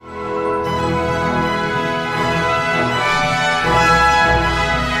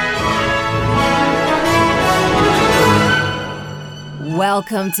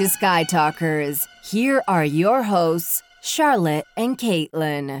Welcome to Sky Talkers. Here are your hosts, Charlotte and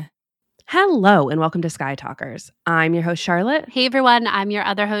Caitlin. Hello, and welcome to Sky Talkers. I'm your host, Charlotte. Hey, everyone. I'm your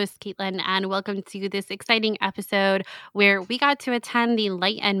other host, Caitlin, and welcome to this exciting episode where we got to attend the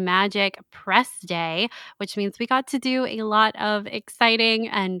Light and Magic Press Day, which means we got to do a lot of exciting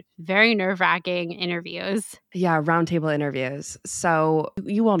and very nerve-wracking interviews. Yeah, roundtable interviews. So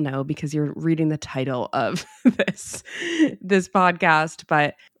you all know because you're reading the title of this podcast,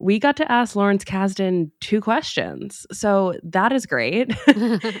 but we got to ask Lawrence Kasdan 2 questions. So that is great.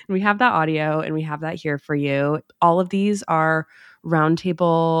 We have that audio and we have that here for you. All of these are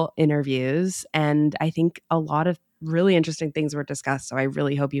roundtable interviews, and I think a lot of really interesting things were discussed, so I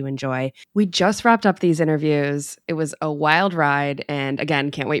really hope you enjoy. We just wrapped up these interviews. It was a wild ride, and again,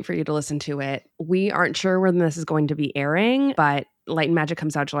 can't wait for you to listen to it. We aren't sure when this is going to be airing, but Light and Magic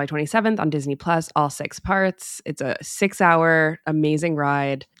comes out July 27th on Disney+, all 6 parts. It's a 6-hour amazing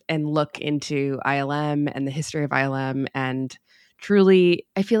ride and look into ILM and the history of ILM, and truly,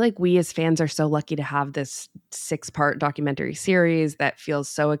 I feel like we as fans are so lucky to have this 6-part documentary series that feels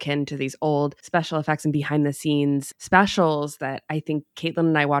so akin to these old special effects and behind the scenes specials that I think Caitlin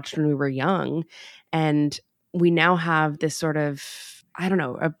and I watched when we were young. And we now have this sort of, I don't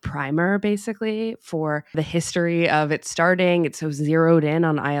know, a primer basically for the history of it starting. It's so zeroed in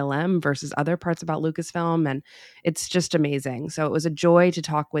on ILM versus other parts about Lucasfilm, and it's just amazing. So it was a joy to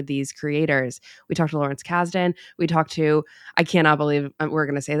talk with these creators. We talked to Lawrence Kasdan. We talked to, I cannot believe we're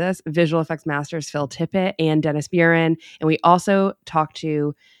going to say this, visual effects masters Phil Tippett and Dennis Buren. And we also talked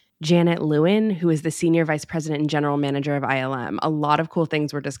to Janet Lewin, who is the Senior Vice President and General Manager of ILM. A lot of cool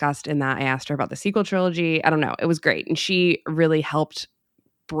things were discussed in that. I asked her about the sequel trilogy. I don't know. It was great. And she really helped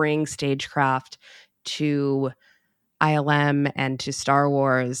bring stagecraft to ILM and to Star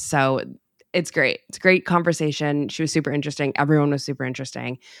Wars. So it's great. It's a great conversation. She was super interesting. Everyone was super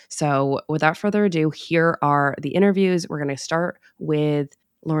interesting. So without further ado, here are the interviews. We're going to start with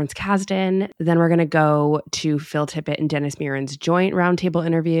Lawrence Kasdan. Then we're going to go to Phil Tippett and Dennis Buren's joint roundtable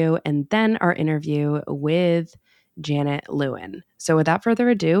interview, and then our interview with Janet Lewin. So without further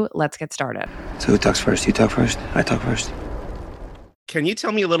ado, let's get started. So who talks first? You talk first? I talk first. Can you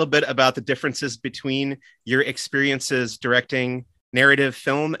tell me a little bit about the differences between your experiences directing narrative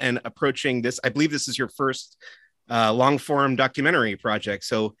film and approaching this? I believe this is your first long-form documentary project.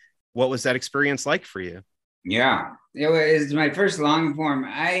 So what was that experience like for you? Yeah, it was my first long form.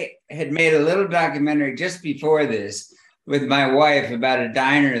 I had made a little documentary just before this with my wife about a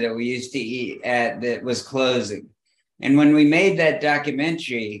diner that we used to eat at that was closing. And when we made that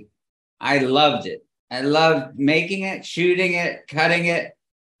documentary, I loved it. I loved making it, shooting it, cutting it.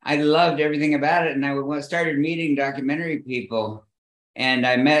 I loved everything about it. And I started meeting documentary people. And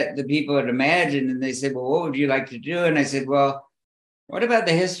I met the people at Imagine, and they said, well, what would you like to do? And I said, well, what about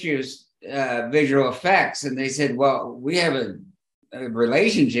the history of visual effects? And they said, well, we have a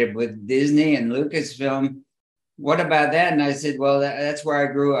relationship with Disney and Lucasfilm. What about that? And I said, well, that's where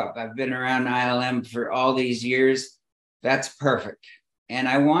I grew up. I've been around ILM for all these years. That's perfect. And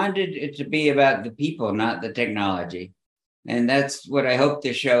I wanted it to be about the people, not the technology. And that's what I hope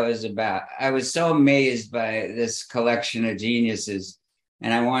the show is about. I was so amazed by this collection of geniuses,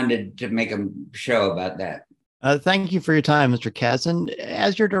 and I wanted to make a show about that. Thank you for your time, Mr. Kasdan.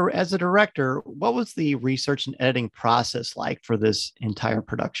 As a director, what was the research and editing process like for this entire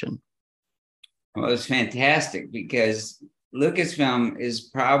production? Well, it was fantastic because Lucasfilm is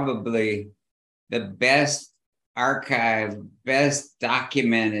probably the best archived, best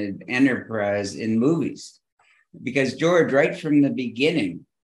documented enterprise in movies. Because George, right from the beginning,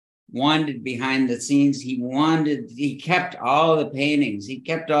 wanted behind the scenes. He kept all the paintings, he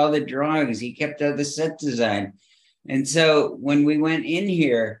kept all the drawings, he kept all the set design. And so when we went in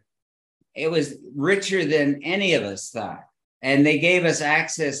here, it was richer than any of us thought. And they gave us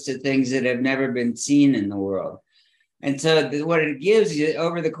access to things that have never been seen in the world. And so what it gives you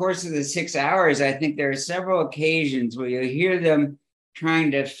over the course of the 6 hours, I think there are several occasions where you'll hear them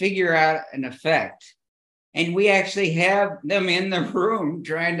trying to figure out an effect. And we actually have them in the room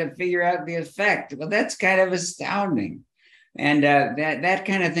trying to figure out the effect. Well, that's kind of astounding. And that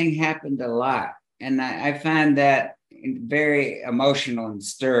kind of thing happened a lot. And I found that very emotional and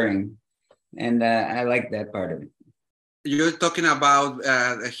stirring. And I like that part of it. You're talking about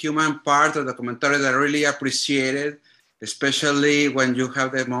the human part of the documentary that I really appreciated, especially when you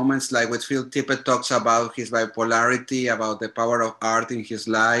have the moments like when Phil Tippett talks about his bipolarity, about the power of art in his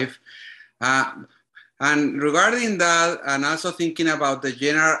life. And regarding that, and also thinking about the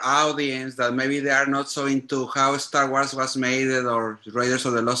general audience that maybe they are not so into how Star Wars was made or Raiders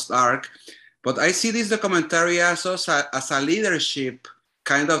of the Lost Ark, but I see this documentary also as a leadership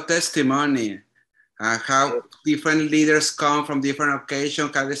kind of testimony. How different leaders come from different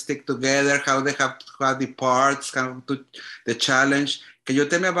occasions, how they stick together, how they have the parts, kind of the challenge. Can you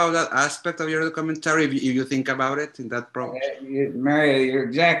tell me about that aspect of your documentary, if you think about it in that approach? Mario, you're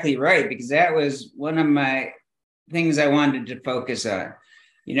exactly right, because that was one of my things I wanted to focus on.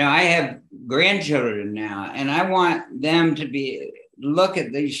 You know, I have grandchildren now, and I want them to look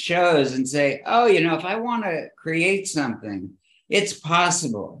at these shows and say, oh, you know, if I want to create something, it's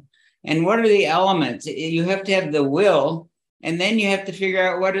possible. And what are the elements? You have to have the will, and then you have to figure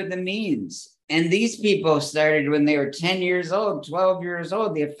out what are the means. And these people started when they were 10 years old, 12 years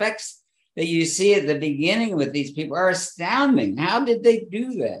old. The effects that you see at the beginning with these people are astounding. How did they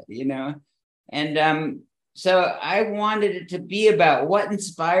do that, you know? And so I wanted it to be about what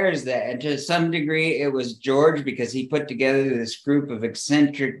inspires that. And to some degree, it was George, because he put together this group of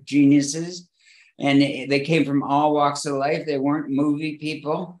eccentric geniuses, and they came from all walks of life. They weren't movie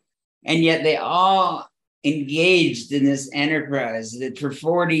people. And yet they all engaged in this enterprise that for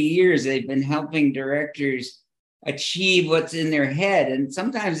 40 years, they've been helping directors achieve what's in their head. And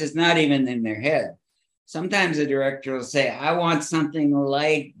sometimes it's not even in their head. Sometimes a director will say, I want something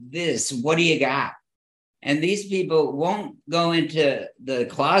like this. What do you got? And these people won't go into the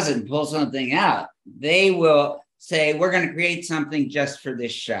closet and pull something out. They will say, we're going to create something just for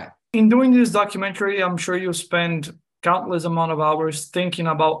this shot. In doing this documentary, I'm sure you spend countless amount of hours thinking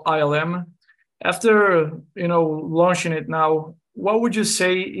about ILM. After, you know, launching it now, what would you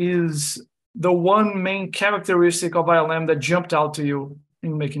say is the one main characteristic of ILM that jumped out to you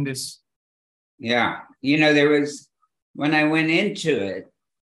in making this? Yeah, you know, when I went into it,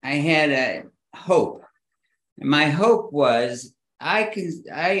 I had a hope. And my hope was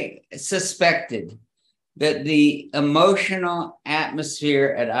I suspected that the emotional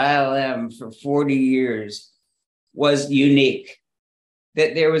atmosphere at ILM for 40 years was unique,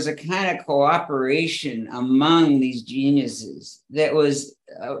 that there was a kind of cooperation among these geniuses that was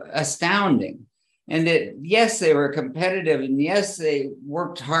astounding. And that, yes, they were competitive, and yes, they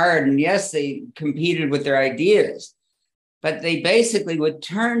worked hard, and yes, they competed with their ideas, but they basically would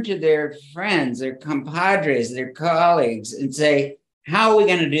turn to their friends, their compadres, their colleagues, and say, how are we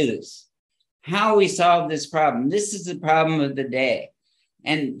going to do this? How we solve this problem? This is the problem of the day.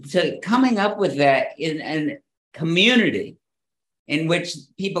 And so coming up with that in a community in which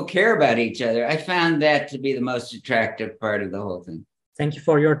people care about each other, I found that to be the most attractive part of the whole thing. Thank you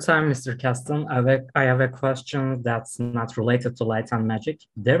for your time, Mr. Kastan. I have a question that's not related to light and magic.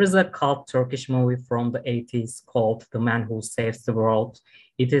 There is a cult Turkish movie from the 80s called The Man Who Saves the World.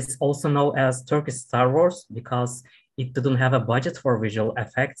 It is also known as Turkish Star Wars because it didn't have a budget for visual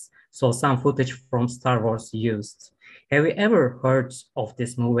effects, so some footage from Star Wars used. Have you ever heard of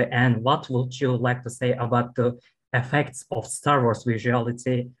this movie, and what would you like to say about the effects of Star Wars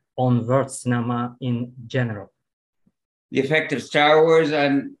visuality on world cinema in general? The effect of Star Wars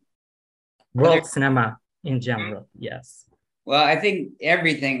on world cinema in general, yes. Well, I think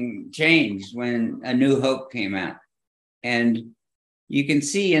everything changed when A New Hope came out. And you can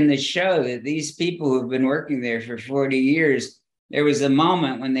see in the show that these people who've been working there for 40 years, there was a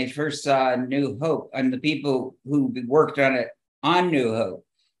moment when they first saw A New Hope, and the people who worked on it on New Hope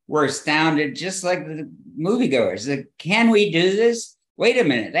were astounded, just like the moviegoers. Like, can we do this? Wait a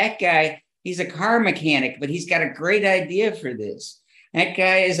minute, that guy, he's a car mechanic, but he's got a great idea for this. That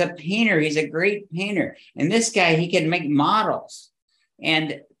guy is a painter. He's a great painter. And this guy, he can make models.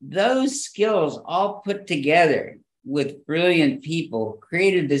 And those skills all put together with brilliant people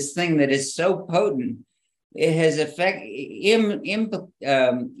created this thing that is so potent. It has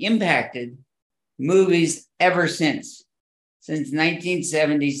impacted movies ever since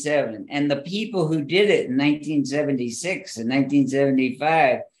 1977. And the people who did it in 1976 and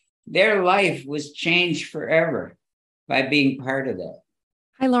 1975, their life was changed forever by being part of that.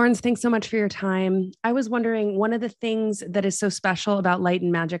 Hi, Lawrence. Thanks so much for your time. I was wondering, one of the things that is so special about Light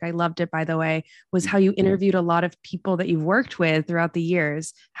and Magic, I loved it, by the way, was how you interviewed a lot of people that you've worked with throughout the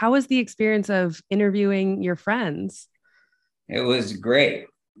years. How was the experience of interviewing your friends? It was great.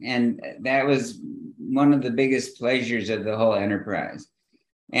 And that was one of the biggest pleasures of the whole enterprise.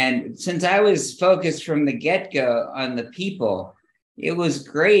 And since I was focused from the get-go on the people, it was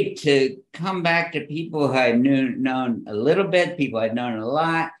great to come back to people who I'd known a little bit, people I'd known a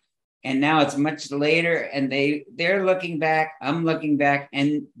lot, and now it's much later, and they're looking back, I'm looking back,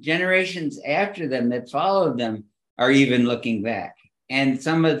 and generations after them that followed them are even looking back. And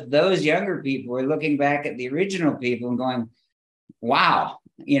some of those younger people are looking back at the original people and going, wow,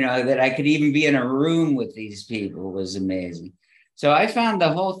 you know, that I could even be in a room with these people was amazing. So I found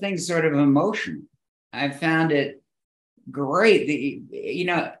the whole thing sort of emotional. I found it great.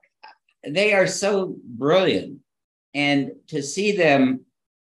 They are so brilliant. And to see them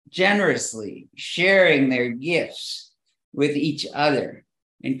generously sharing their gifts with each other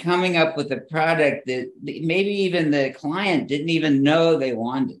and coming up with a product that maybe even the client didn't even know they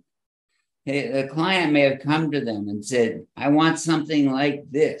wanted. The client may have come to them and said, I want something like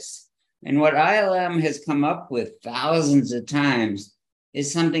this. And what ILM has come up with thousands of times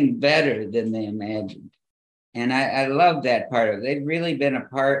is something better than they imagined. And I love that part of it. They've really been a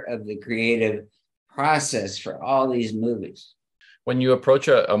part of the creative process for all these movies. When you approach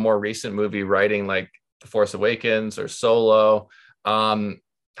a more recent movie writing like The Force Awakens or Solo,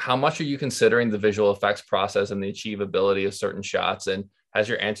 how much are you considering the visual effects process and the achievability of certain shots? And has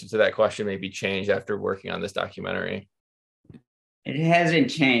your answer to that question maybe changed after working on this documentary? It hasn't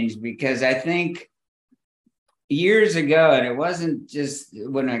changed, because I think years ago, and it wasn't just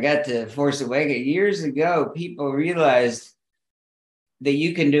when I got to Force Awakens, years ago, people realized that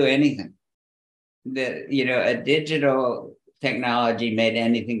you can do anything. That, a digital technology made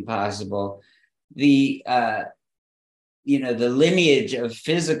anything possible. The lineage of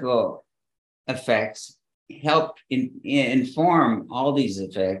physical effects helped inform all these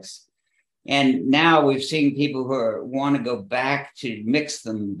effects. And now we've seen people who want to go back to mix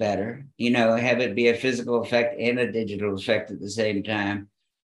them better, have it be a physical effect and a digital effect at the same time.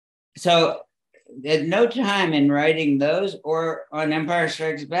 So at no time in writing those or on Empire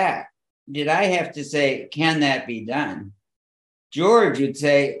Strikes Back did I have to say, can that be done? George would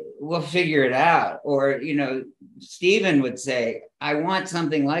say, we'll figure it out. Or, Stephen would say, I want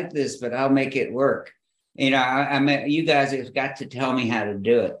something like this, but I'll make it work. You guys have got to tell me how to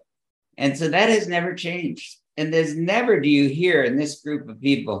do it. And so that has never changed. And there's never do you hear in this group of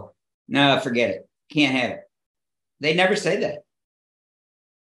people, no, forget it, can't have it. They never say that.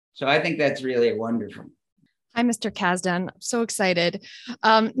 So I think that's really wonderful. Hi, Mr. Kasdan. I'm so excited.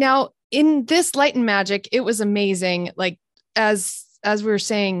 Now, in this Light and Magic, it was amazing. Like, as we were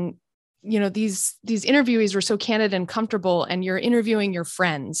saying, these interviewees were so candid and comfortable, and you're interviewing your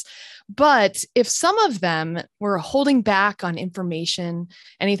friends. But if some of them were holding back on information,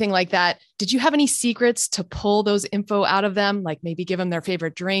 anything like that, did you have any secrets to pull those info out of them? Like maybe give them their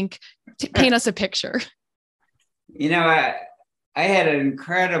favorite drink, paint us a picture. I had an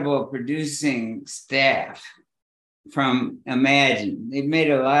incredible producing staff from Imagine. They've made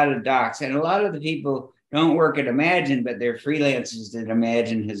a lot of docs, and a lot of the people don't work at Imagine, but they're freelancers that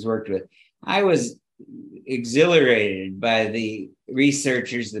Imagine has worked with. I was exhilarated by the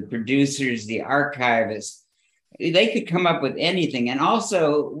researchers, the producers, the archivists. They could come up with anything. And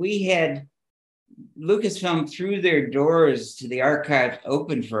also, we had Lucasfilm threw their doors to the archive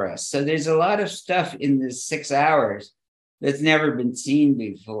open for us. So there's a lot of stuff in this 6 hours that's never been seen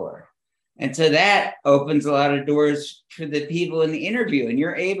before. And so that opens a lot of doors for the people in the interview. And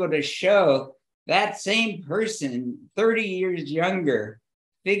you're able to show that same person 30 years younger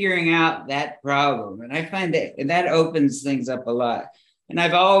figuring out that problem. And I find that opens things up a lot. And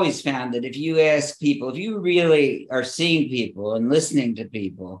I've always found that if you ask people, if you really are seeing people and listening to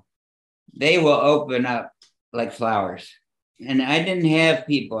people, they will open up like flowers. And I didn't have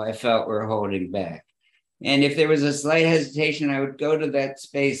people I felt were holding back. And if there was a slight hesitation, I would go to that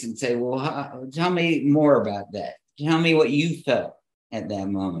space and say, well, tell me more about that. Tell me what you felt at that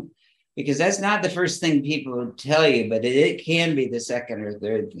moment. Because that's not the first thing people will tell you, but it can be the second or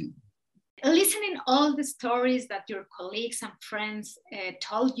third thing. Listening all the stories that your colleagues and friends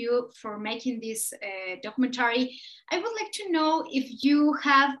told you for making this documentary, I would like to know if you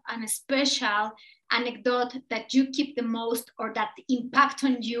have a special anecdote that you keep the most or that impact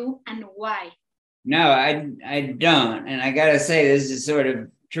on you, and why. No, I don't. And I got to say, this is sort of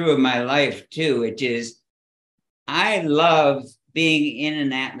true of my life too, which is I love being in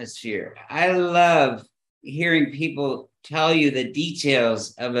an atmosphere. I love hearing people tell you the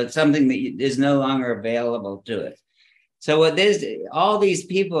details of something that is no longer available to it. So what this, all these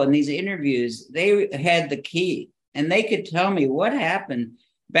people in these interviews, they had the key, and they could tell me what happened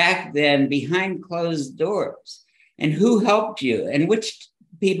back then behind closed doors, and who helped you, and which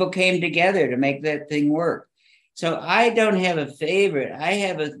people came together to make that thing work. So I don't have a favorite. I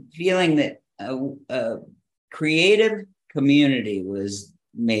have a feeling that a creative community was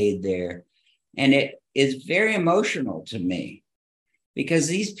made there. And it is very emotional to me because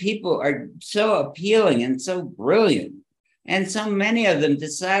these people are so appealing and so brilliant. And so many of them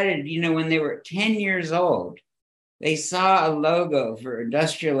decided, when they were 10 years old, they saw a logo for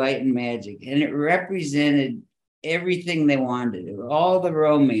Industrial Light and Magic, and it represented everything they wanted, all the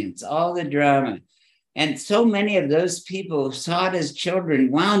romance, all the drama. And so many of those people who saw it as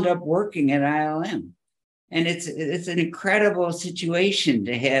children wound up working at ILM. And it's an incredible situation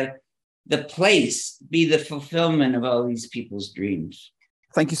to have the place be the fulfillment of all these people's dreams.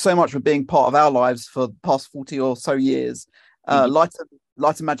 Thank you so much for being part of our lives for the past 40 or so years. Light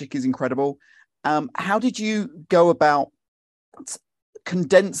and Magic is incredible. How did you go about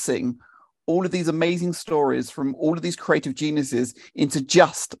condensing all of these amazing stories from all of these creative geniuses into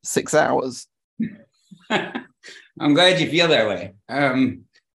just 6 hours? I'm glad you feel that way.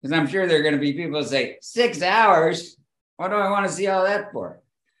 Because I'm sure there are going to be people who say, 6 hours? What do I want to see all that for?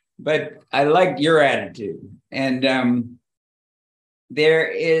 But I like your attitude. And I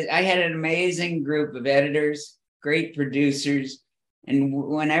had an amazing group of editors, great producers. And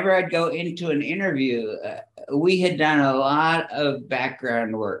whenever I'd go into an interview, we had done a lot of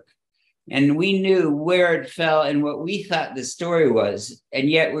background work. And we knew where it fell and what we thought the story was. And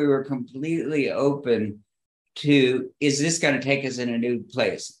yet we were completely open to, is this going to take us in a new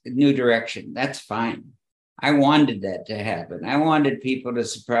place, a new direction? That's fine. I wanted that to happen. I wanted people to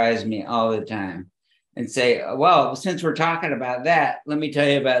surprise me all the time and say, well, since we're talking about that, let me tell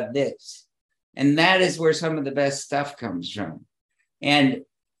you about this. And that is where some of the best stuff comes from. And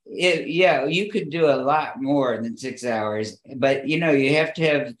you could do a lot more than 6 hours, but you have to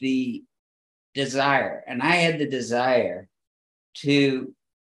have the desire. And I had the desire to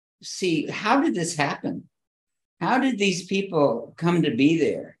see, how did this happen? How did these people come to be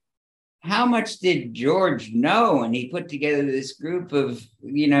there? How much did George know when he put together this group of,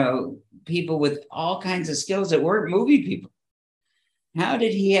 people with all kinds of skills that weren't movie people? How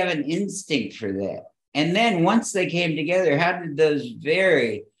did he have an instinct for that? And then once they came together, how did those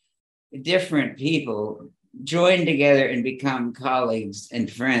very different people join together and become colleagues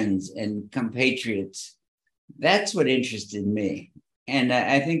and friends and compatriots? That's what interested me. And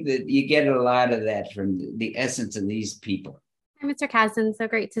I think that you get a lot of that from the essence of these people. Hi, Mr. Kasdan. So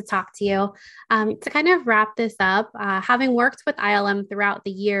great to talk to you. To kind of wrap this up, having worked with ILM throughout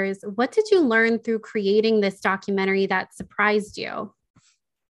the years, what did you learn through creating this documentary that surprised you?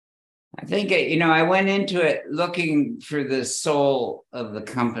 I think, I went into it looking for the soul of the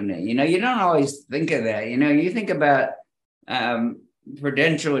company. You don't always think of that. You think about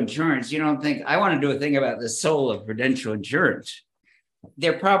Prudential Insurance. You don't think, I want to do a thing about the soul of Prudential Insurance.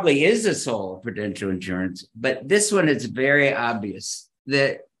 There probably is a soul of Prudential Insurance, but this one, it's very obvious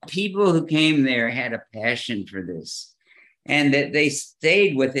that people who came there had a passion for this and that they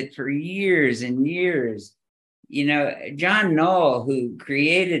stayed with it for years and years. John Knoll, who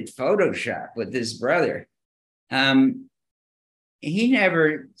created Photoshop with his brother, he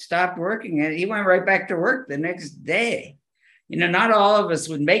never stopped working at it. He went right back to work the next day. Not all of us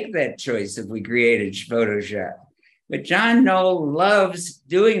would make that choice if we created Photoshop. But John Knoll loves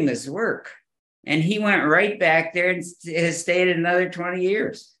doing this work. And he went right back there and has stayed another 20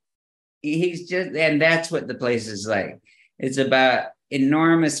 years. And that's what the place is like. It's about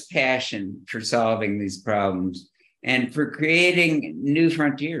enormous passion for solving these problems and for creating new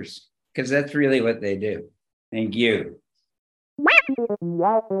frontiers, because that's really what they do. Thank you.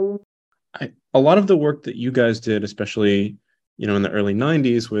 A lot of the work that you guys did, especially, in the early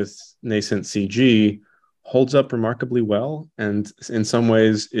 90s with nascent CG, holds up remarkably well and in some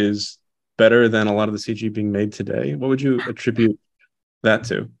ways is better than a lot of the CG being made today. What would you attribute that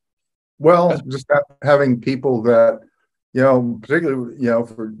to? Well, just having people that, particularly,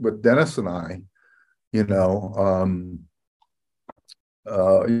 with Dennis and I, we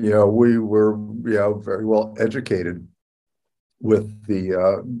were, very well educated with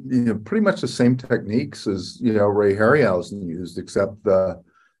the, pretty much the same techniques as, Ray Harryhausen used, except the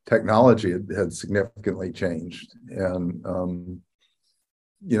technology had significantly changed. And,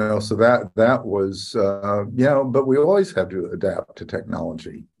 so that was, but we always had to adapt to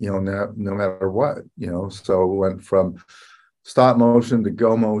technology, no matter what, so we went from stop motion to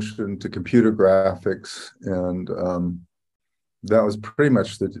go motion to computer graphics. And that was pretty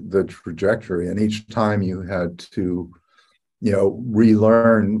much the trajectory. And each time you had to,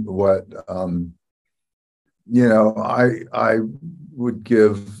 relearn what, I would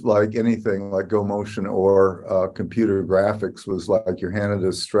give like anything like go motion or computer graphics was like you're handed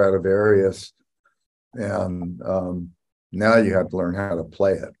a Stradivarius and now you have to learn how to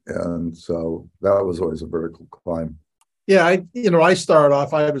play it. And so that was always a vertical climb. Yeah, I started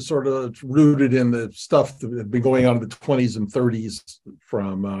off, I was sort of rooted in the stuff that had been going on in the 20s and 30s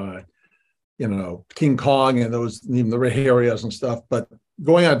from, King Kong and those, even the Ray Harryhausen and stuff. But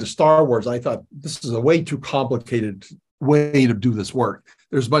going on to Star Wars, I thought this is a way too complicated way to do this work.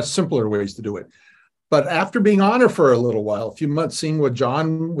 There's much simpler ways to do it. But after being on it for a little while, a few months, seeing what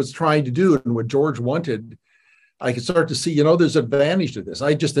John was trying to do and what George wanted, I could start to see, there's advantage to this.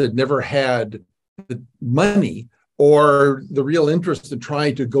 I just had never had the money or the real interest in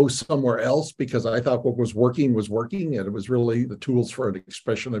trying to go somewhere else, because I thought what was working, and it was really the tools for an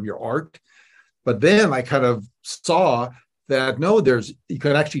expression of your art. But then I kind of saw that no, you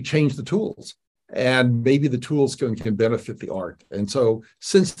can actually change the tools, and maybe the tools can benefit the art. And so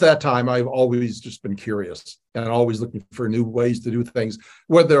since that time, I've always just been curious and always looking for new ways to do things.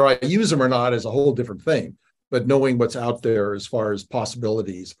 Whether I use them or not is a whole different thing, but knowing what's out there as far as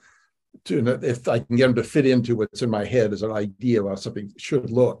possibilities, if I can get them to fit into what's in my head as an idea of how something should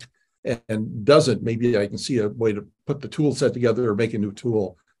look, and doesn't, maybe I can see a way to put the tool set together or make a new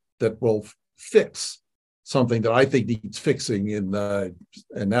tool that will fix something that I think needs fixing and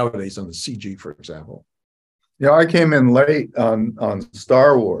nowadays on the CG, for example. Yeah, I came in late on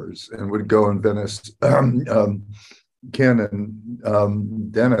Star Wars and would go and Venice. Ken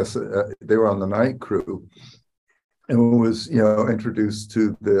and Dennis, they were on the night crew, and was introduced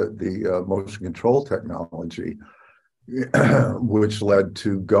to the motion control technology, which led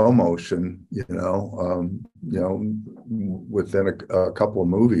to Go Motion. Within a couple of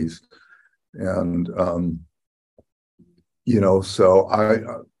movies. And, so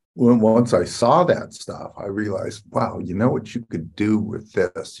once I saw that stuff, I realized, wow, you know what you could do with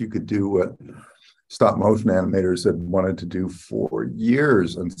this? You could do what stop motion animators had wanted to do for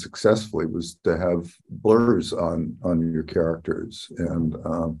years and successfully, was to have blurs on your characters. And,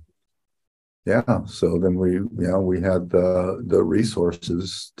 so then we had the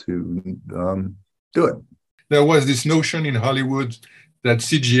resources to do it. There was this notion in Hollywood that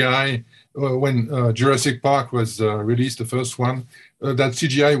CGI, when Jurassic Park was released, the first one, that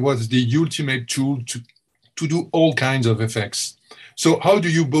CGI was the ultimate tool to do all kinds of effects. So how do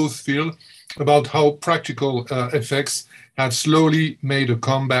you both feel about how practical effects have slowly made a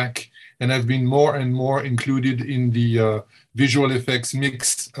comeback and have been more and more included in the visual effects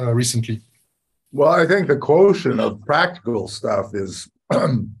mix recently? Well, I think the quotient of practical stuff is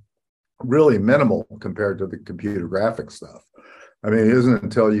really minimal compared to the computer graphic stuff. I mean, it isn't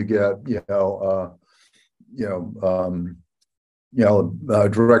until you get,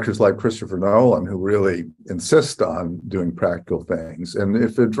 directors like Christopher Nolan who really insist on doing practical things. And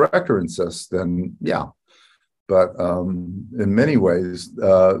if the director insists, then yeah. But in many ways,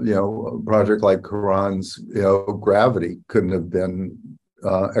 a project like Karan's, Gravity couldn't have been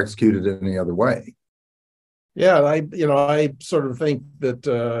executed in any other way. Yeah, I sort of think that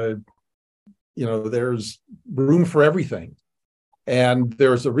there's room for everything. And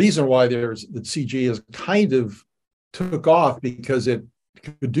there's a reason why that CG is kind of took off, because it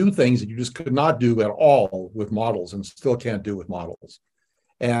could do things that you just could not do at all with models, and still can't do with models.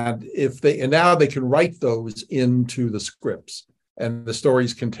 And now they can write those into the scripts, and the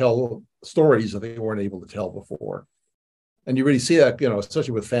stories can tell stories that they weren't able to tell before. And you really see that,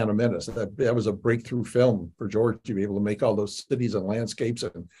 especially with Phantom Menace, that was a breakthrough film for George to be able to make all those cities and landscapes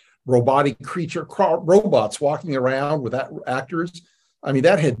and robotic robots walking around with actors. I mean,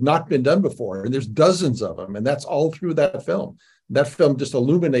 that had not been done before, and there's dozens of them, and that's all through that film. That film just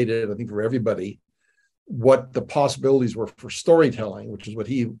illuminated, I think, for everybody what the possibilities were for storytelling, which is what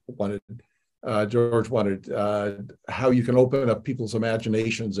he wanted. George wanted how you can open up people's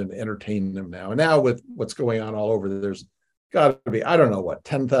imaginations and entertain them now. And now with what's going on all over, there's got to be,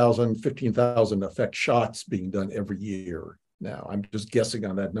 10,000, 15,000 effect shots being done every year now. I'm just guessing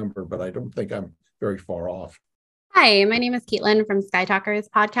on that number, but I don't think I'm very far off. Hi, my name is Caitlin from Sky Talkers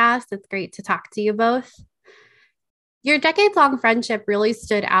podcast. It's great to talk to you both. Your decades-long friendship really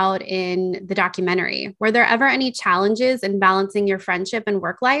stood out in the documentary. Were there ever any challenges in balancing your friendship and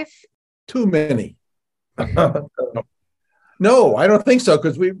work life? Too many. No, I don't think so,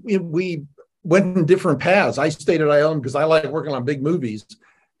 because we went in different paths. I stayed at ILM because I like working on big movies,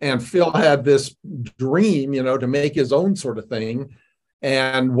 and Phil had this dream, to make his own sort of thing,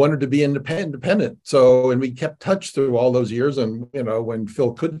 and wanted to be independent. So, and we kept touch through all those years. And, when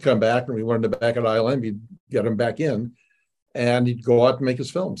Phil could come back and we wanted him back at ILM, we'd get him back in and he'd go out and make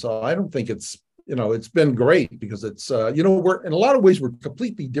his film. So I don't think it's, it's been great, because it's, we're in a lot of ways, we're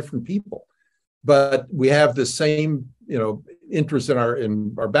completely different people, but we have the same, interest in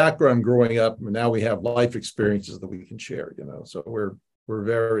our background growing up. And now we have life experiences that we can share, so we're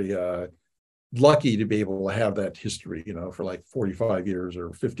very, lucky to be able to have that history, for like 45 years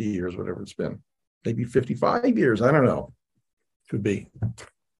or 50 years, whatever it's been. Maybe 55 years. I don't know. Could be.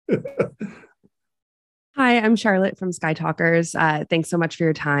 Hi, I'm Charlotte from Sky Talkers. Thanks so much for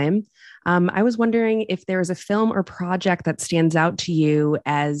your time. I was wondering if there was a film or project that stands out to you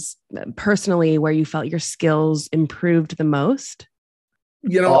as personally where you felt your skills improved the most?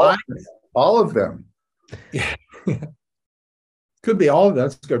 All of them. Yeah. Could be all of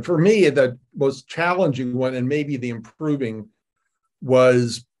that's good. For me, the most challenging one, and maybe the improving,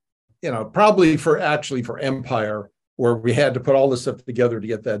 was, probably for Empire, where we had to put all this stuff together to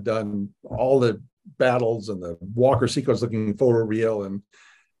get that done. All the battles and the Walker sequence looking photoreal and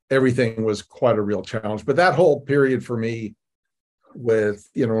everything was quite a real challenge. But that whole period for me with,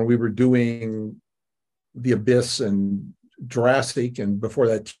 when we were doing The Abyss and Jurassic, and before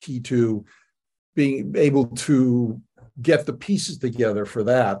that T2, being able to get the pieces together for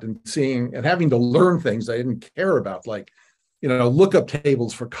that and seeing and having to learn things I didn't care about, like, lookup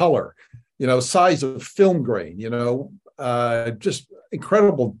tables for color, size of film grain, just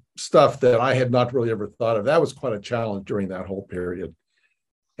incredible stuff that I had not really ever thought of. That was quite a challenge during that whole period.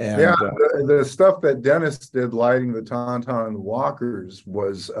 And the stuff that Dennis did lighting the Tauntaun and the Walkers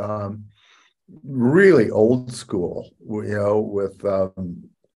was really old school, with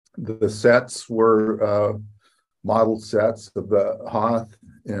the sets were model sets of the Hoth,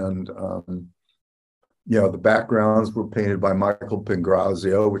 and the backgrounds were painted by Michael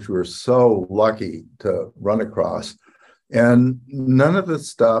Pingrazio, which we were so lucky to run across. And none of the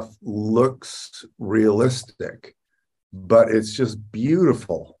stuff looks realistic, but it's just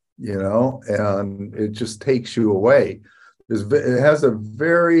beautiful, and it just takes you away. It has a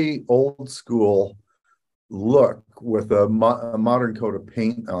very old school look with a modern coat of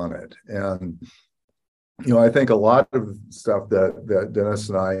paint on it. And I think a lot of stuff that Dennis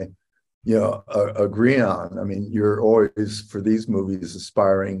and I, agree on. I mean, you're always, for these movies,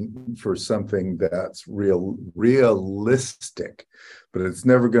 aspiring for something that's realistic, but it's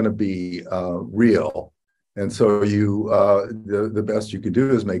never going to be real. And so the best you could do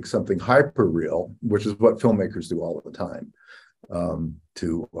is make something hyper real, which is what filmmakers do all the time.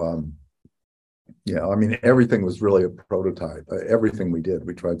 Everything was really a prototype. Everything we did,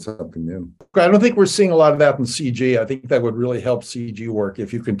 we tried something new. I don't think we're seeing a lot of that in CG. I think that would really help CG work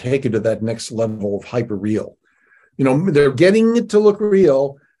if you can take it to that next level of hyper real. They're getting it to look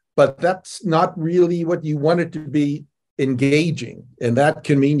real, but that's not really what you want it to be, engaging. And that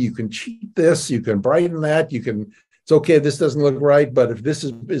can mean you can cheat this, you can brighten that, it's okay, this doesn't look right, but if this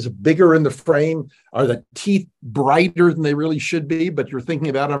is bigger in the frame, are the teeth brighter than they really should be, but you're thinking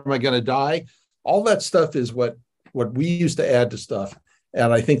about, am I going to die? All that stuff is what we used to add to stuff.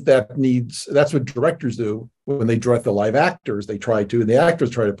 And I think that's what directors do when they direct the live actors. They try to, and the actors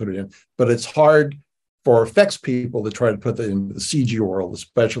try to put it in, but it's hard for effects people to try to put that in the CG world,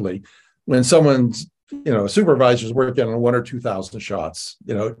 especially when someone's, supervisor's working on 1,000 or 2,000 shots,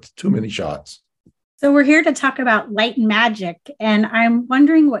 too many shots. So we're here to talk about light and magic. And I'm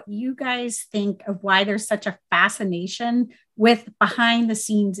wondering what you guys think of why there's such a fascination with behind the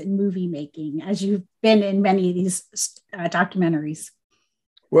scenes in movie making, as you've been in many of these documentaries.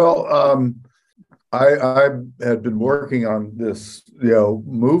 Well, I had been working on this,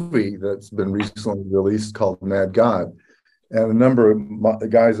 movie that's been recently released called Mad God. And a number of the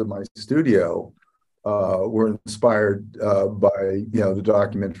guys at my studio were inspired by the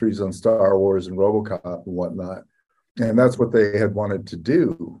documentaries on Star Wars and RoboCop and whatnot, and that's what they had wanted to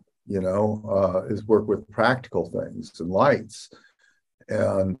do. Is work with practical things and lights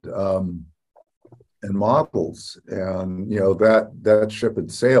and models, and that ship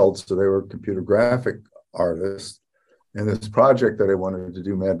had sailed, so they were computer graphic artists. And this project that I wanted to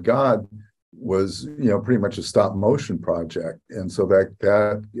do, Mad God, was pretty much a stop motion project, and so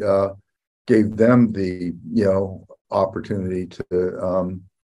that gave them the opportunity to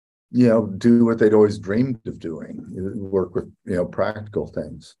do what they'd always dreamed of doing, work with practical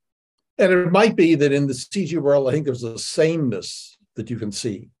things. And it might be that in the CG world, I think there's a sameness that you can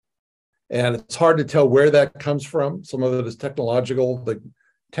see, and it's hard to tell where that comes from. Some of it is technological, the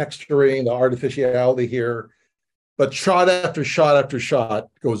texturing, the artificiality here, but shot after shot after shot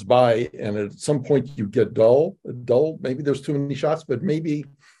goes by, and at some point you get dull. Maybe there's too many shots, but maybe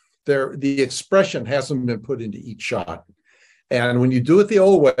the expression hasn't been put into each shot. And when you do it the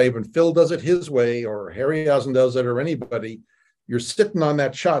old way, when Phil does it his way, or Harryhausen does it, or anybody, you're sitting on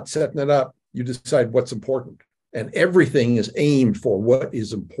that shot, setting it up, you decide what's important. And everything is aimed for what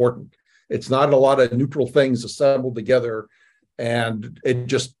is important. It's not a lot of neutral things assembled together and it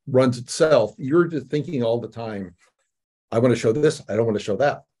just runs itself. You're just thinking all the time, I want to show this, I don't want to show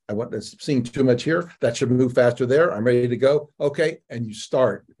that. I want this, seeing too much here, that should move faster there. I'm ready to go. Okay. And you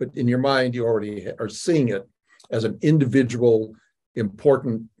start, but in your mind, you already are seeing it as an individual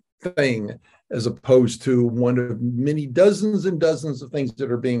important thing, as opposed to one of many dozens and dozens of things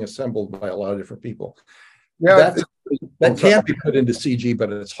that are being assembled by a lot of different people. Yeah, that can't be put into CG,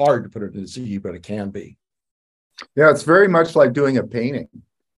 but it's hard to put it into CG, but it can be. Yeah, it's very much like doing a painting,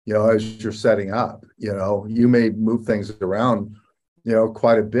 as you're setting up. You may move things around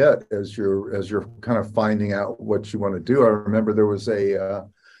quite a bit as you're kind of finding out what you want to do. I remember there was a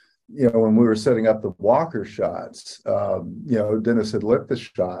when we were setting up the Walker shots, Dennis had lit the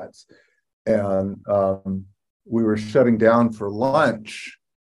shots, and we were shutting down for lunch,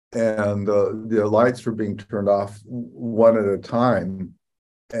 and the lights were being turned off one at a time.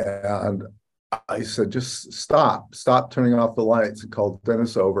 And I said, just stop turning off the lights, and called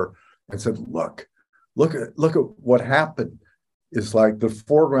Dennis over and said, look at what happened. It's like the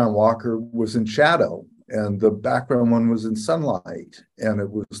foreground Walker was in shadow and the background one was in sunlight. And it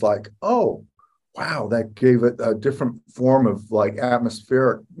was like, oh, wow, that gave it a different form of like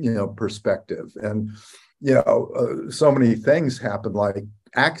atmospheric, perspective. And, so many things happen, like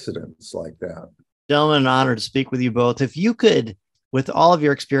accidents like that. Gentlemen, an honor to speak with you both. If you could, with all of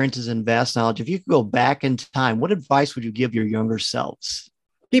your experiences and vast knowledge, if you could go back in time, what advice would you give your younger selves?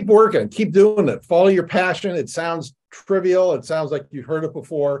 Keep working, keep doing it. Follow your passion. It sounds trivial. It sounds like you've heard it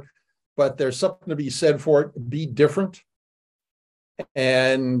before, but there's something to be said for it. Be different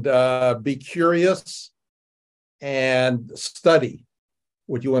and be curious and study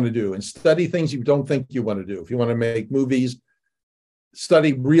what you want to do, and study things you don't think you want to do. If you want to make movies,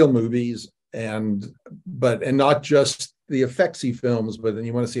 study real movies and not just the effectsy films, but then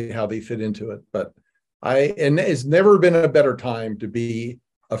you want to see how they fit into it. But it's never been a better time to be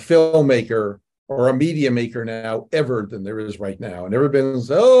a filmmaker or a media maker now ever than there is right now. And everybody's,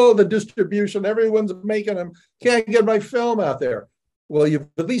 the distribution, everyone's making them, can't get my film out there. Well, you've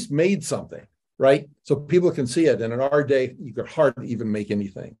at least made something, right? So people can see it. And in our day, you could hardly even make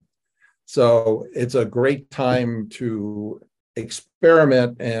anything. So it's a great time to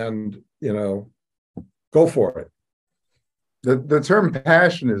experiment and, go for it. The term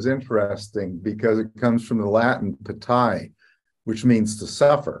passion is interesting because it comes from the Latin patai, which means to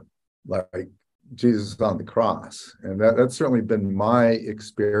suffer, like Jesus on the cross. And that's certainly been my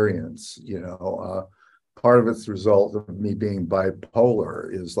experience. Part of it's the result of me being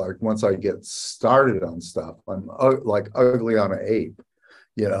bipolar is like once I get started on stuff, I'm like ugly on an ape,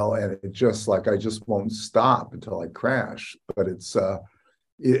 and it just like I just won't stop until I crash. But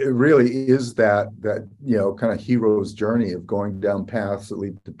it really is that kind of hero's journey of going down paths that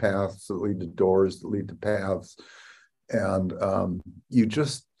lead to paths that lead to doors that lead to paths. And you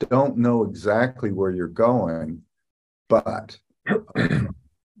just don't know exactly where you're going, but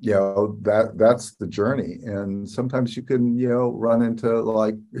that's the journey. And sometimes you can run into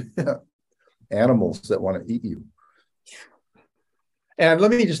like animals that want to eat you. And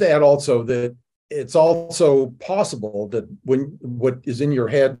let me just add also that it's also possible that when what is in your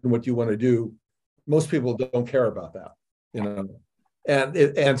head and what you want to do, most people don't care about that,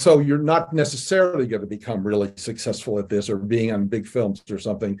 And so you're not necessarily going to become really successful at this or being on big films or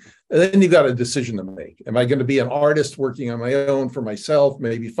something. And then you've got a decision to make. Am I going to be an artist working on my own for myself,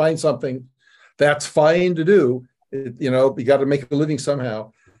 maybe find something that's fine to do? You got to make a living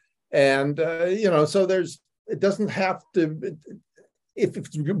somehow. And, so it doesn't have to, if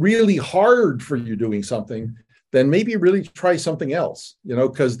it's really hard for you doing something, then maybe really try something else,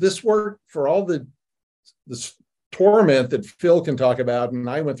 because this work, for all this torment that Phil can talk about, and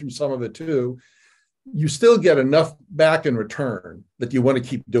I went through some of it too, you still get enough back in return that you want to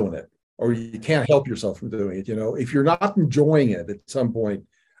keep doing it, or you can't help yourself from doing it. If you're not enjoying it at some point,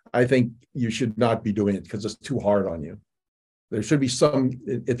 I think you should not be doing it because it's too hard on you. There should be some,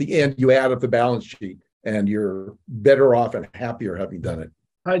 at the end, you add up the balance sheet and you're better off and happier having done it.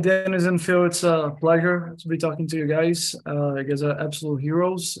 Hi, Dennis and Phil. It's a pleasure to be talking to you guys. You guys are absolute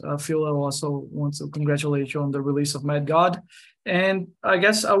heroes. Phil, I also want to congratulate you on the release of Mad God. And I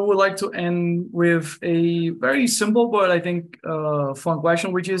guess I would like to end with a very simple, but I think fun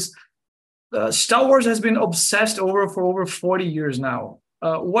question, which is Star Wars has been obsessed for over 40 years now.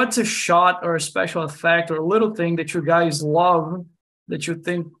 What's a shot or a special effect or a little thing that you guys love that you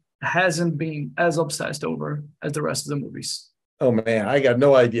think hasn't been as obsessed over as the rest of the movies? Oh man, I got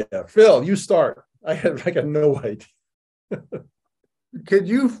no idea. Phil, you start. I got no idea. Could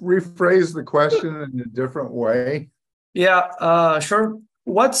you rephrase the question in a different way? Yeah, sure.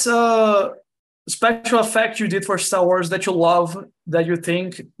 What's a special effect you did for Star Wars that you love, that you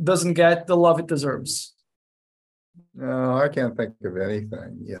think doesn't get the love it deserves? No, I can't think of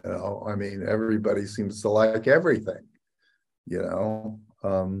anything. I mean, everybody seems to like everything.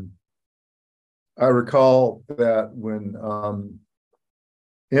 I recall that when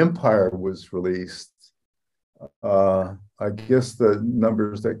Empire was released, I guess the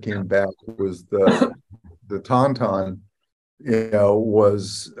numbers that came back was the Tauntaun,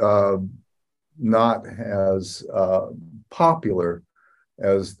 was not as popular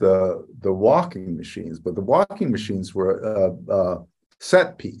as the walking machines, but the walking machines were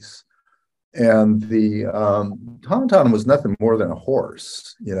set piece. And the Tauntaun was nothing more than a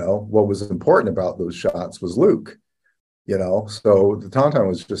horse. What was important about those shots was Luke. So the Tauntaun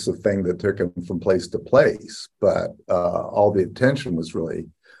was just a thing that took him from place to place, but all the attention was really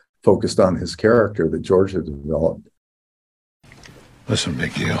focused on his character that George had developed. Listen,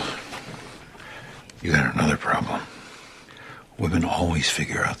 big deal. You got another problem. Women always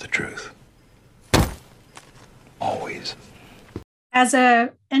figure out the truth. Always. As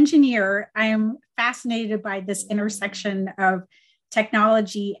an engineer, I am fascinated by this intersection of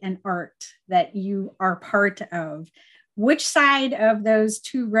technology and art that you are part of. Which side of those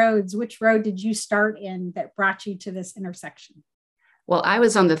two roads, which road did you start in that brought you to this intersection? Well, I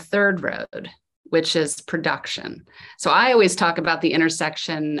was on the third road, which is production. So I always talk about the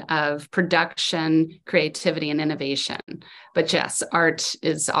intersection of production, creativity, and innovation. But yes, art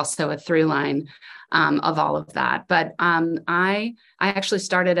is also a through line of all of that. But I actually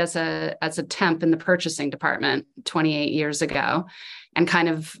started as a temp in the purchasing department 28 years ago, and kind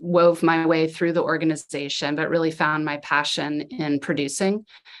of wove my way through the organization, but really found my passion in producing,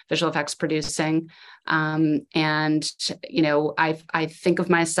 visual effects producing. I think of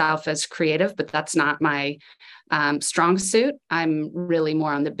myself as creative, but that's not my strong suit. I'm really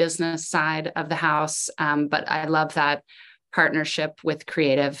more on the business side of the house, but I love that partnership with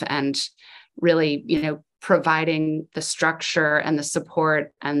creative and really, providing the structure and the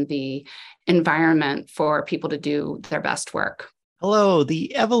support and the environment for people to do their best work. Hello,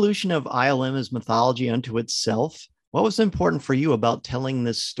 the evolution of ILM as mythology unto itself. What was important for you about telling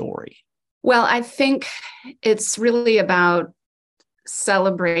this story? Well, I think it's really about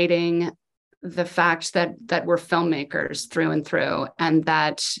celebrating the fact that we're filmmakers through and through, and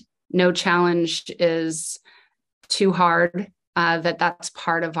that no challenge is too hard, that's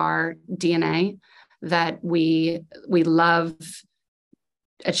part of our DNA, that we love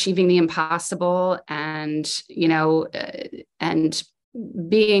achieving the impossible and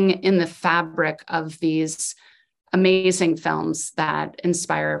being in the fabric of these amazing films that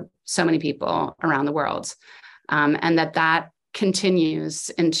inspire so many people around the world, and that continues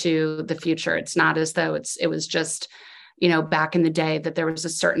into the future. It's not as though it was just back in the day that there was a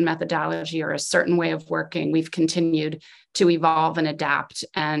certain methodology or a certain way of working. We've continued to evolve and adapt,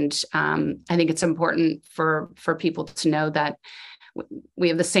 and I think it's important for people to know that we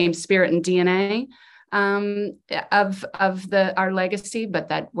have the same spirit and DNA of our legacy, but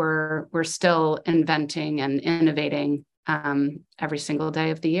that we're still inventing and innovating every single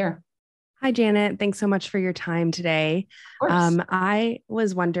day of the year. Hi, Janet. Thanks so much for your time today. I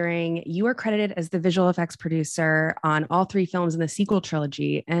was wondering, you are credited as the visual effects producer on all three films in the sequel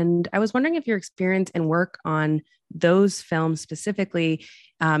trilogy. And I was wondering if your experience and work on those films specifically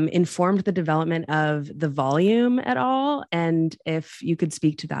informed the development of The Volume at all, and if you could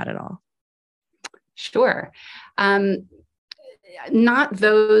speak to that at all. Sure. Not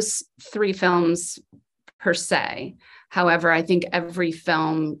those three films per se. However, I think every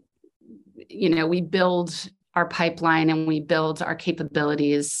film, we build our pipeline and we build our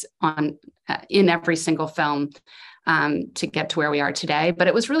capabilities in every single film to get to where we are today. But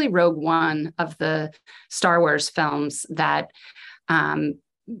it was really Rogue One of the Star Wars films that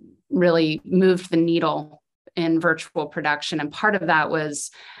really moved the needle in virtual production. And part of that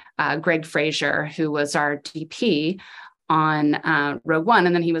was Greg Fraser, who was our DP on Rogue One.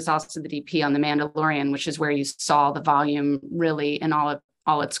 And then he was also the DP on The Mandalorian, which is where you saw The Volume really in all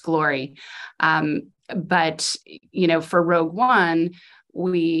its glory. But, for Rogue One,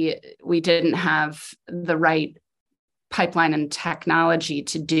 we didn't have the right pipeline and technology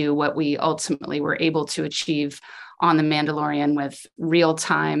to do what we ultimately were able to achieve on The Mandalorian with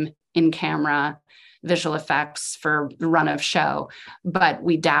real-time in-camera visual effects for the run of show, but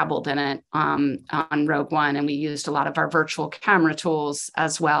we dabbled in it on Rogue One, and we used a lot of our virtual camera tools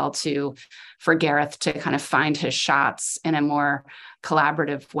as well for Gareth to kind of find his shots in a more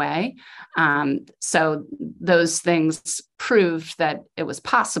collaborative way. So those things proved that it was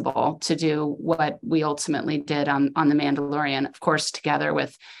possible to do what we ultimately did on The Mandalorian, of course, together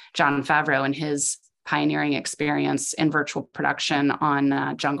with Jon Favreau and his pioneering experience in virtual production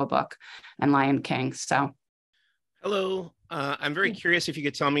on Jungle Book and Lion King. So, hello. I'm very curious if you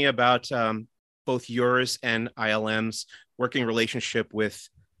could tell me about both yours and ILM's working relationship with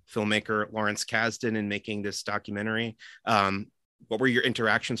filmmaker Lawrence Kasdan in making this documentary. What were your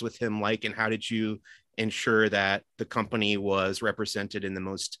interactions with him like, and how did you ensure that the company was represented in the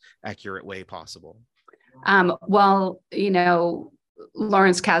most accurate way possible? Well,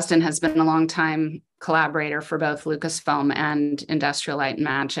 Lawrence Kasdan has been a long-time collaborator for both Lucasfilm and Industrial Light and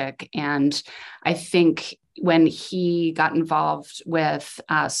Magic. And I think when he got involved with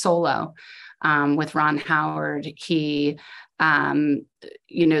Solo, with Ron Howard, he,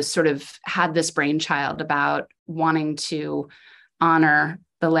 sort of had this brainchild about wanting to honor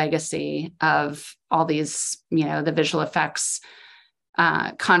the legacy of all these, the visual effects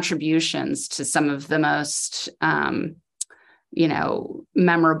contributions to some of the most,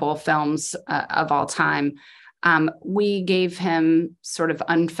 memorable films of all time. We gave him sort of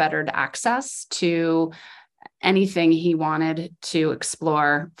unfettered access to anything he wanted to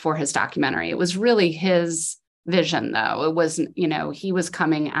explore for his documentary. It was really his vision, though. It wasn't, he was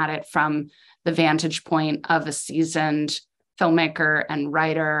coming at it from the vantage point of a seasoned filmmaker and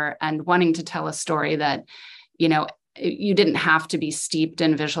writer and wanting to tell a story that, you didn't have to be steeped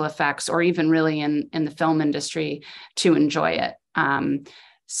in visual effects or even really in the film industry to enjoy it.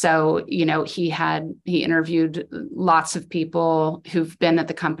 So, he interviewed lots of people who've been at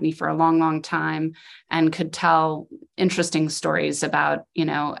the company for a long, long time and could tell interesting stories about,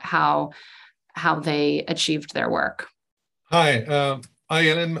 how they achieved their work. Hi,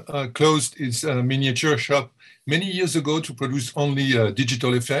 ILM closed its miniature shop many years ago to produce only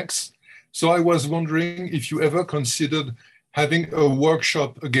digital effects. So I was wondering if you ever considered having a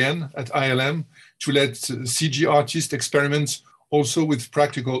workshop again at ILM to let CG artists experiment also with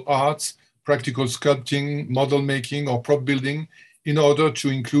practical arts, practical sculpting, model making, or prop building in order to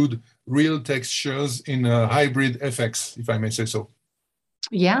include real textures in hybrid effects, if I may say so.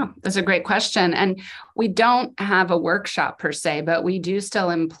 Yeah, that's a great question. And we don't have a workshop per se, but we do still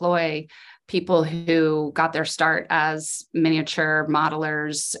employ people who got their start as miniature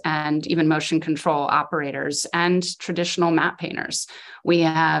modelers and even motion control operators and traditional matte painters. We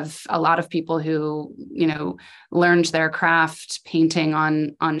have a lot of people who, learned their craft painting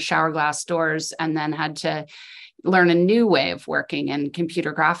on shower glass doors and then had to learn a new way of working in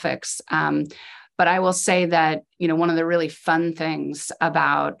computer graphics. But I will say that, one of the really fun things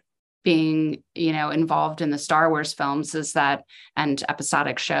about being, involved in the Star Wars films and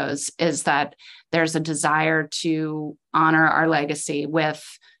episodic shows is that there's a desire to honor our legacy with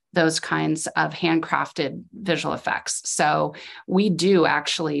those kinds of handcrafted visual effects. So we do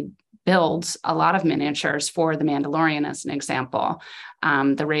actually build a lot of miniatures for The Mandalorian, as an example.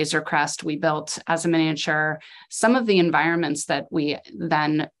 The Razor Crest we built as a miniature. Some of the environments that we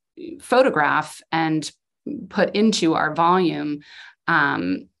then photograph and put into our volume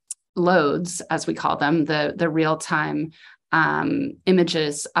loads, as we call them, the real-time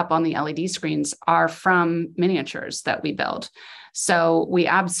images up on the LED screens are from miniatures that we build. So we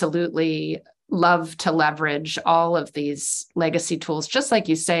absolutely love to leverage all of these legacy tools, just like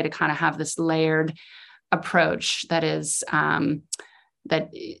you say, to kind of have this layered approach that is that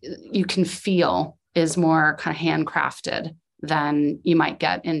you can feel is more kind of handcrafted than you might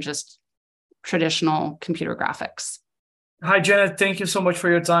get in just traditional computer graphics. Hi, Janet. Thank you so much for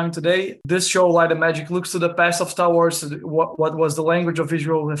your time today. This show, Light and Magic, looks to the past of Star Wars, what was the language of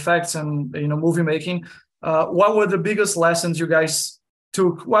visual effects and movie making. What were the biggest lessons you guys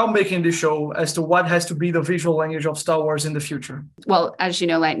took while making this show as to what has to be the visual language of Star Wars in the future? Well, as you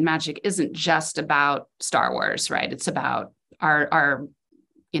know, Light and Magic isn't just about Star Wars, right? It's about our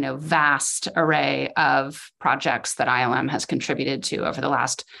vast array of projects that ILM has contributed to over the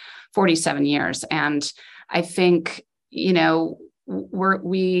last 47 years. And I think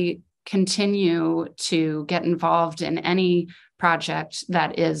we continue to get involved in any project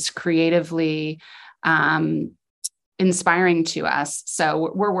that is creatively inspiring to us.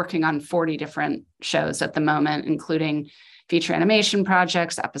 So we're working on 40 different shows at the moment, including feature animation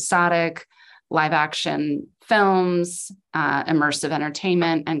projects, episodic, live action films, immersive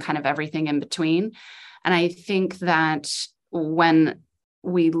entertainment, and kind of everything in between. And I think that when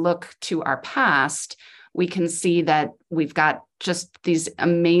we look to our past, we can see that we've got just these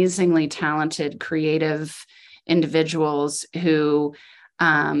amazingly talented, creative individuals who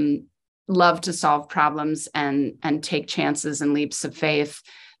love to solve problems and take chances and leaps of faith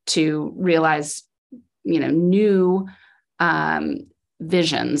to realize, new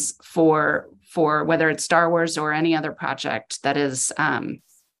visions for whether it's Star Wars or any other project that is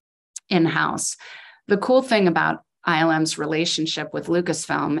in-house. The cool thing about ILM's relationship with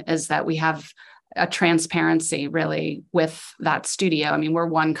Lucasfilm is that we have a transparency really with that studio. I mean, we're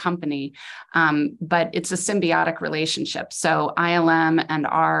one company, but it's a symbiotic relationship. So ILM and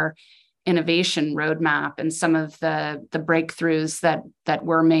our innovation roadmap and some of the breakthroughs that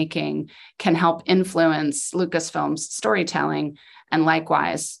we're making can help influence Lucasfilm's storytelling. And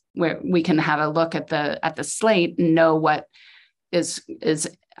likewise, where we can have a look at the slate and know what is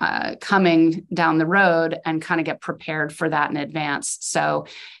coming down the road and kind of get prepared for that in advance. So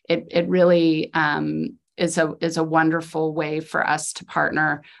it really is a wonderful way for us to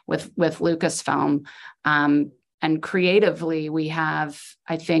partner with Lucasfilm. And creatively, we have,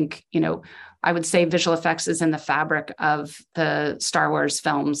 I think, I would say visual effects is in the fabric of the Star Wars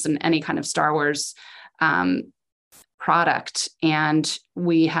films and any kind of Star Wars product. And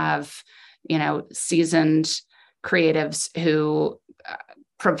we have, seasoned creatives who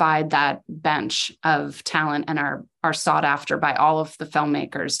provide that bench of talent and are sought after by all of the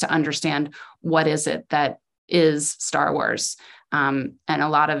filmmakers to understand what is it that is Star Wars. And a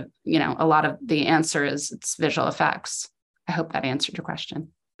lot of the answer is it's visual effects. I hope that answered your question.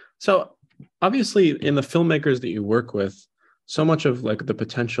 So obviously in the filmmakers that you work with, so much of like the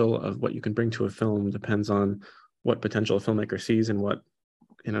potential of what you can bring to a film depends on what potential a filmmaker sees and what,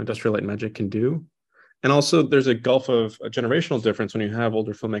 Industrial Light and Magic can do. And also there's a gulf of a generational difference when you have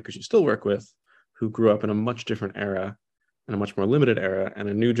older filmmakers you still work with who grew up in a much different era and a much more limited era, and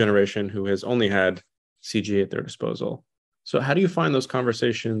a new generation who has only had CG at their disposal. So how do you find those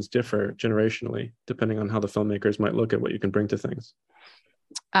conversations differ generationally, depending on how the filmmakers might look at what you can bring to things?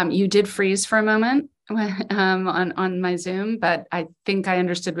 You did freeze for a moment on my Zoom, but I think I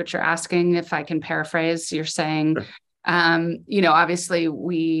understood what you're asking. If I can paraphrase, you're saying, obviously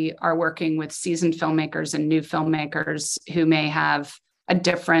we are working with seasoned filmmakers and new filmmakers who may have a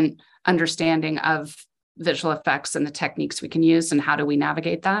different understanding of visual effects and the techniques we can use, and how do we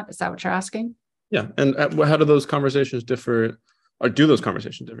navigate that? Is that what you're asking? Yeah. And how do those conversations differ, or do those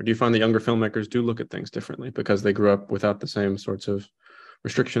conversations differ? Do you find that younger filmmakers do look at things differently because they grew up without the same sorts of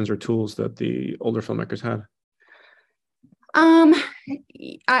restrictions or tools that the older filmmakers had?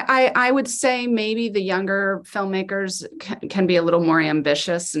 I would say maybe the younger filmmakers can be a little more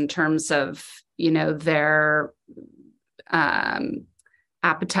ambitious in terms of, their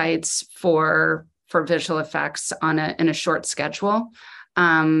appetites for visual effects in a short schedule.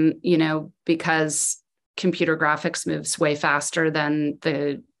 Because computer graphics moves way faster than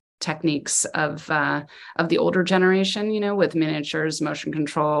the techniques of the older generation, with miniatures, motion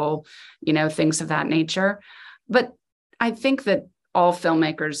control, things of that nature. But I think that all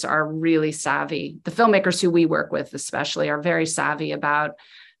filmmakers are really savvy. The filmmakers who we work with especially are very savvy about,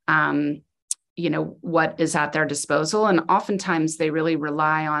 what is at their disposal. And oftentimes they really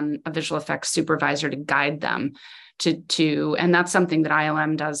rely on a visual effects supervisor to guide them and that's something that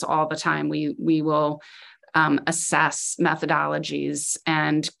ILM does all the time. We will assess methodologies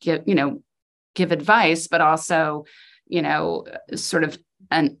and give advice, but also, sort of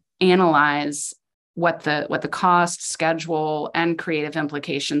analyze what the cost, schedule, and creative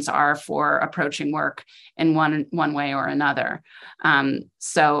implications are for approaching work in one way or another.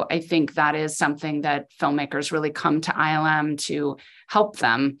 So I think that is something that filmmakers really come to ILM to help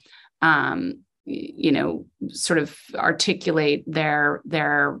them, sort of articulate their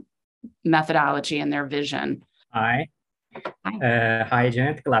methodology and their vision. Hi,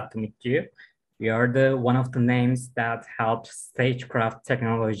 Janet. Glad to meet you. You are one of the names that helped stagecraft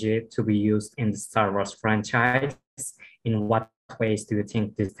technology to be used in the Star Wars franchise. In what ways do you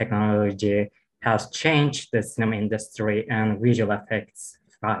think this technology has changed the cinema industry and visual effects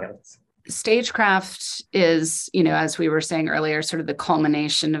fields? Stagecraft is, as we were saying earlier, sort of the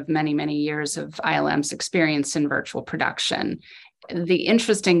culmination of many, many years of ILM's experience in virtual production. The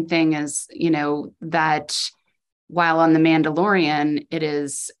interesting thing is, that while on The Mandalorian, it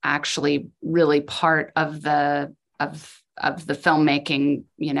is actually really part of the filmmaking,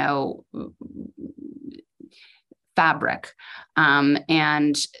 fabric.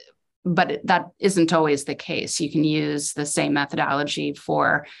 But that isn't always the case. You can use the same methodology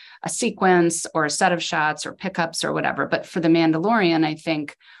for a sequence or a set of shots or pickups or whatever. But for The Mandalorian, I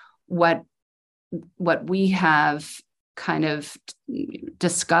think what we have kind of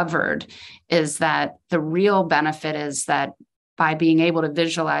discovered is that the real benefit is that by being able to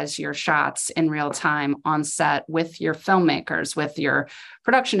visualize your shots in real time on set with your filmmakers, with your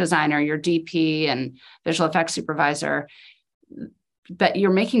production designer, your DP and visual effects supervisor, but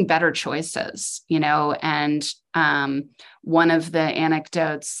you're making better choices, and one of the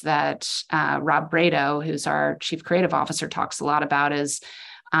anecdotes that Rob Brado, who's our chief creative officer, talks a lot about is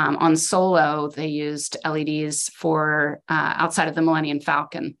on Solo, they used LEDs for outside of the Millennium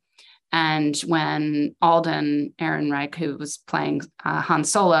Falcon. And when Alden Ehrenreich, who was playing Han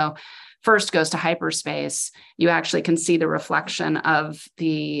Solo, first goes to hyperspace, you actually can see the reflection of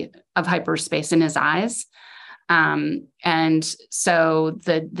hyperspace in his eyes. And so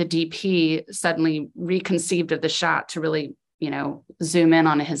the DP suddenly reconceived of the shot to really, zoom in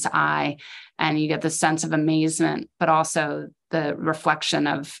on his eye, and you get the sense of amazement, but also the reflection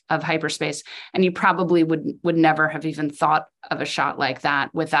of hyperspace. And you probably would never have even thought of a shot like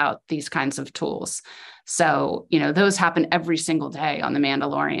that without these kinds of tools. So, those happen every single day on The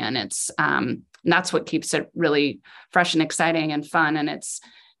Mandalorian. It's and that's what keeps it really fresh and exciting and fun. And it's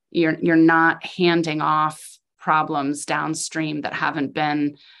you're not handing off problems downstream that haven't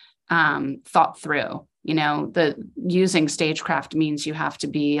been thought through. The using stagecraft means you have to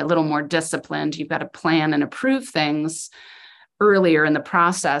be a little more disciplined. You've got to plan and approve things earlier in the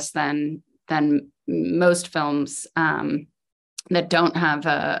process than most films that don't have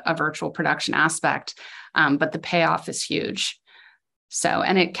a virtual production aspect. But the payoff is huge. So,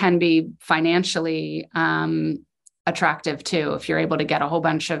 and it can be financially attractive too. If you're able to get a whole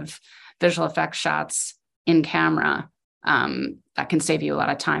bunch of visual effects shots in camera, that can save you a lot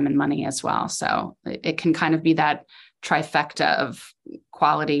of time and money as well. So it can kind of be that trifecta of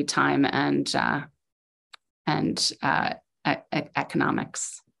quality, time, and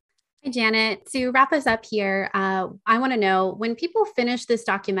economics. Hi, Janet. To wrap us up here, I want to know, when people finish this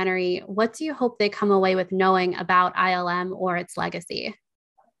documentary, what do you hope they come away with knowing about ILM or its legacy?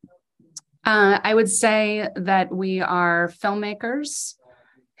 I would say that we are filmmakers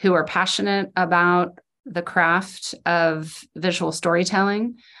who are passionate about the craft of visual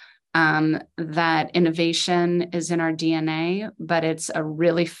storytelling, that innovation is in our DNA, but it's a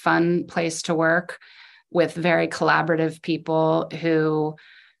really fun place to work with very collaborative people who,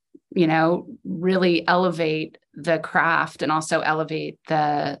 really elevate the craft and also elevate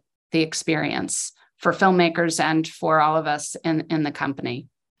the experience for filmmakers and for all of us in the company.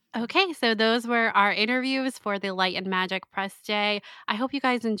 Okay, so those were our interviews for the Light and Magic Press Day. I hope you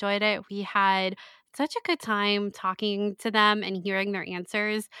guys enjoyed it. We had such a good time talking to them and hearing their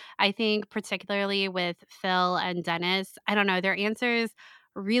answers. I think particularly with Phil and Dennis, I don't know, their answers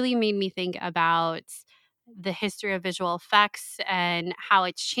really made me think about the history of visual effects and how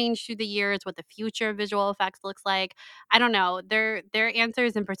it's changed through the years, what the future of visual effects looks like. I don't know. Their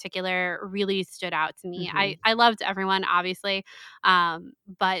answers in particular really stood out to me. Mhm. I loved everyone, obviously,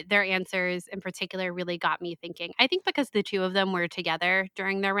 but their answers in particular really got me thinking. I think because the two of them were together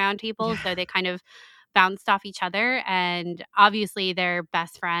during their roundtable, so they kind of bounced off each other, and obviously they're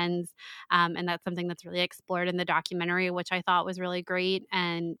best friends, and that's something that's really explored in the documentary, which I thought was really great.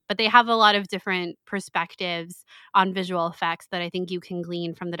 But they have a lot of different perspectives on visual effects that I think you can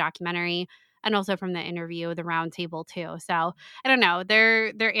glean from the documentary and also from the interview, the roundtable too. So I don't know,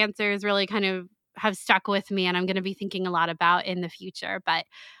 their answers really kind of have stuck with me, and I'm going to be thinking a lot about in the future. But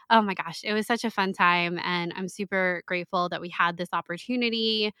oh my gosh, it was such a fun time, and I'm super grateful that we had this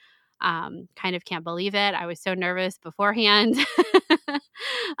opportunity. Kind of can't believe it. I was so nervous beforehand,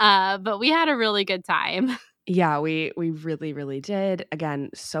 but we had a really good time. Yeah, we really, really did. Again,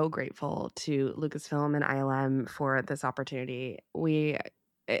 so grateful to Lucasfilm and ILM for this opportunity. We're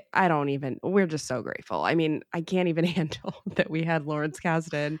just so grateful. I mean, I can't even handle that we had Lawrence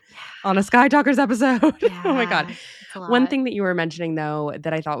Kasdan on a Sky Talkers episode. Oh my God. One thing that you were mentioning, though,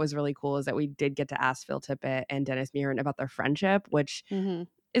 that I thought was really cool is that we did get to ask Phil Tippett and Dennis Muren about their friendship, which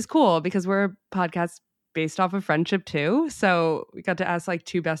is cool because we're a podcast based off of friendship too. So we got to ask like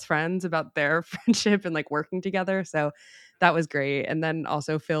two best friends about their friendship and like working together. So that was great. And then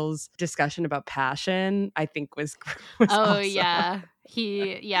also Phil's discussion about passion, I think was awesome. Yeah.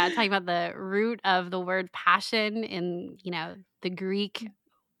 Talking about the root of the word passion in, the Greek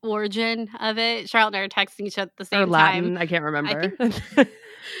origin of it. Charlotte and I are texting each other at the same or Latin, time. I can't remember.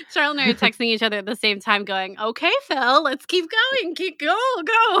 Charlotte and I are texting each other at the same time going, okay, Phil, let's keep going.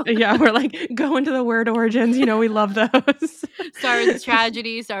 Go. Yeah, we're like, go into the word origins. We love those. Star Wars is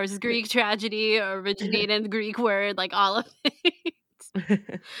tragedy. Star Wars is Greek tragedy, originated in the Greek word, like all of it.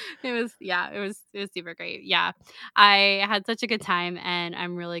 It was super great. Yeah, I had such a good time, and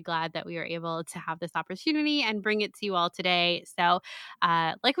I'm really glad that we were able to have this opportunity and bring it to you all today. So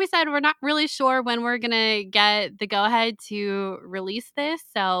like we said, we're not really sure when we're gonna get the go ahead to release this,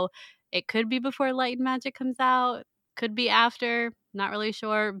 so it could be before Light and Magic comes out, could be after, not really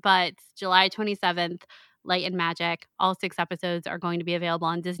sure, but July 27th, Light and Magic. All 6 episodes are going to be available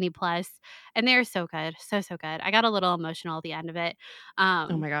on Disney Plus, and they're so good, so good. I got a little emotional at the end of it.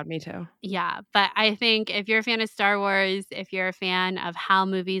 Oh my God, me too. Yeah, but I think if you're a fan of Star Wars, if you're a fan of how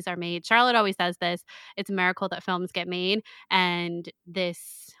movies are made, Charlotte always says this, it's a miracle that films get made, and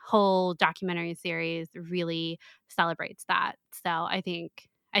this whole documentary series really celebrates that. So I think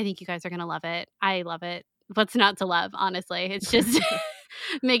you guys are gonna love it. I love it. What's not to love, honestly? It's just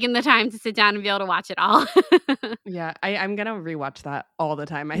making the time to sit down and be able to watch it all. Yeah, I'm gonna rewatch that all the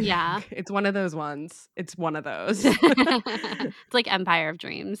time. I think it's one of those ones. It's one of those. It's like Empire of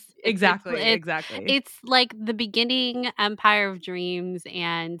Dreams. Exactly. It's like the beginning Empire of Dreams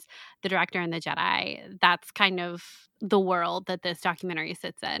and The Director and the Jedi. That's kind of the world that this documentary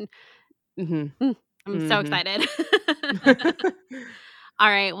sits in. I'm so excited. All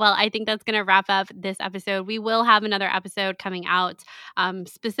right. Well, I think that's going to wrap up this episode. We will have another episode coming out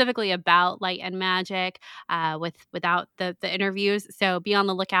specifically about Light and Magic without the interviews. So be on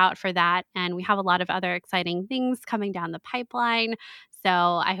the lookout for that. And we have a lot of other exciting things coming down the pipeline. So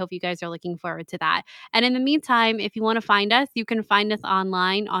I hope you guys are looking forward to that. And in the meantime, if you want to find us, you can find us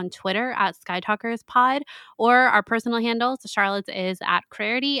online on Twitter at SkyTalkersPod, or our personal handles. Charlotte's is at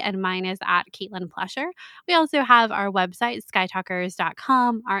Crarity and mine is at Caitlin Plesher. We also have our website,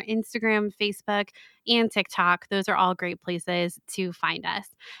 skytalkers.com, our Instagram, Facebook, and TikTok. Those are all great places to find us.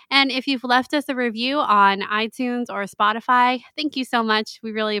 And if you've left us a review on iTunes or Spotify, thank you so much.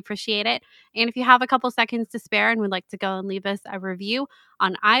 We really appreciate it. And if you have a couple seconds to spare and would like to go and leave us a review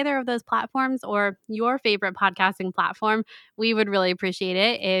on either of those platforms or your favorite podcasting platform, we would really appreciate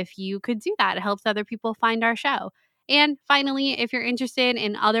it if you could do that. It helps other people find our show. And finally, if you're interested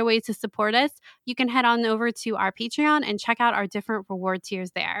in other ways to support us, you can head on over to our Patreon and check out our different reward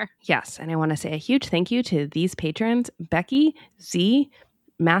tiers there. Yes, and I want to say a huge thank you to these patrons: Becky, Z,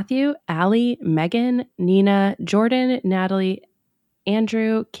 Matthew, Allie, Megan, Nina, Jordan, Natalie,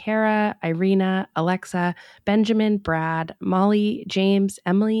 Andrew, Kara, Irina, Alexa, Benjamin, Brad, Molly, James,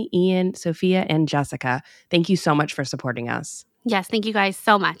 Emily, Ian, Sophia, and Jessica. Thank you so much for supporting us. Yes, thank you guys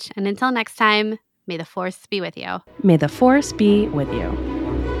so much. And until next time, may the Force be with you. May the Force be with you.